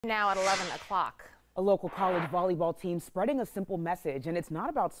Now at 11 o'clock. A local college volleyball team spreading a simple message, and it's not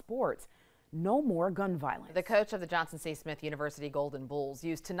about sports. No more gun violence. The coach of the Johnson C. Smith University Golden Bulls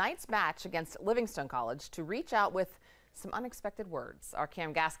used tonight's match against Livingstone College to reach out with some unexpected words. Our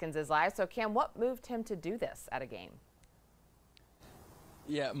Cam Gaskins is live. So Cam, what moved him to do this at a game?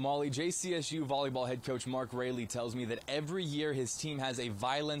 Yeah, Molly, JCSU volleyball head coach Mark Raley tells me that every year his team has a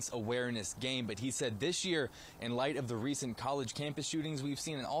violence awareness game, but he said this year, in light of the recent college campus shootings we've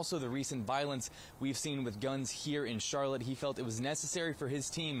seen and also the recent violence we've seen with guns here in Charlotte, he felt it was necessary for his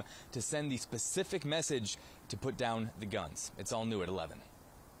team to send the specific message to put down the guns. It's all new at 11.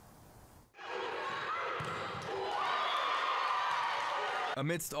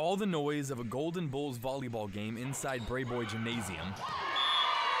 Amidst all the noise of a Golden Bulls volleyball game inside Brayboy Gymnasium,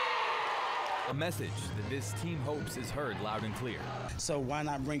 a message that this team hopes is heard loud and clear. So why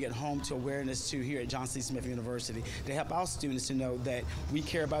not bring it home to awareness to here at Johnson C. Smith University to help our students to know that we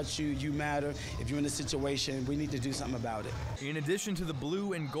care about you, you matter. If you're in a situation, we need to do something about it. In addition to the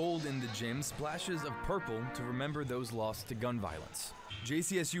blue and gold in the gym, splashes of purple to remember those lost to gun violence.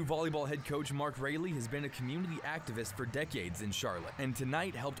 JCSU volleyball head coach Mark Raley has been a community activist for decades in Charlotte, and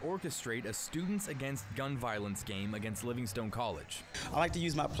tonight helped orchestrate a Students Against Gun Violence game against Livingstone College. I like to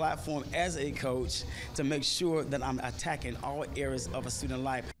use my platform as a coach to make sure that I'm attacking all areas of a student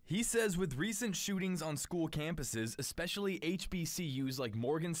life. He says with recent shootings on school campuses, especially HBCUs like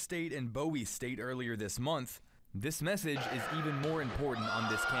Morgan State and Bowie State earlier this month, this message is even more important on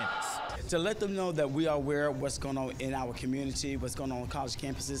this campus. To let them know that we are aware of what's going on in our community, what's going on college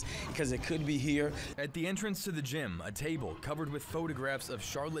campuses, because it could be here. At the entrance to the gym, a table covered with photographs of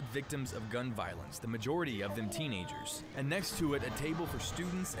Charlotte victims of gun violence, the majority of them teenagers. And next to it, a table for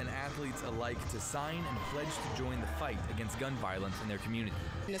students and athletes alike to sign and pledge to join the fight against gun violence in their community.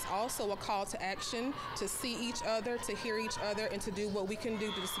 And it's also a call to action to see each other, to hear each other, and to do what we can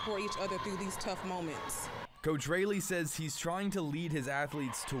do to support each other through these tough moments. Coach Raley says he's trying to lead his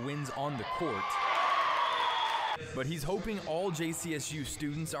athletes to wins on the court, but he's hoping all JCSU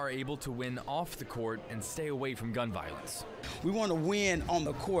students are able to win off the court and stay away from gun violence. We want to win on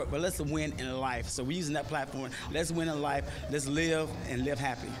the court, but let's win in life. So we're using that platform. Let's win in life. Let's live and live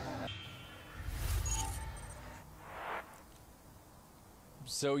happy.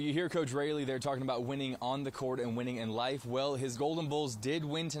 So you hear Coach Raley there talking about winning on the court and winning in life. Well, his Golden Bulls did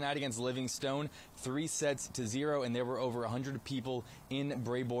win tonight against Livingstone, 3-0, and there were over 100 people in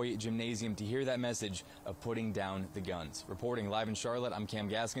Brayboy Gymnasium to hear that message of putting down the guns. Reporting live in Charlotte, I'm Cam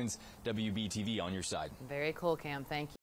Gaskins, WBTV on your side. Very cool, Cam. Thank you.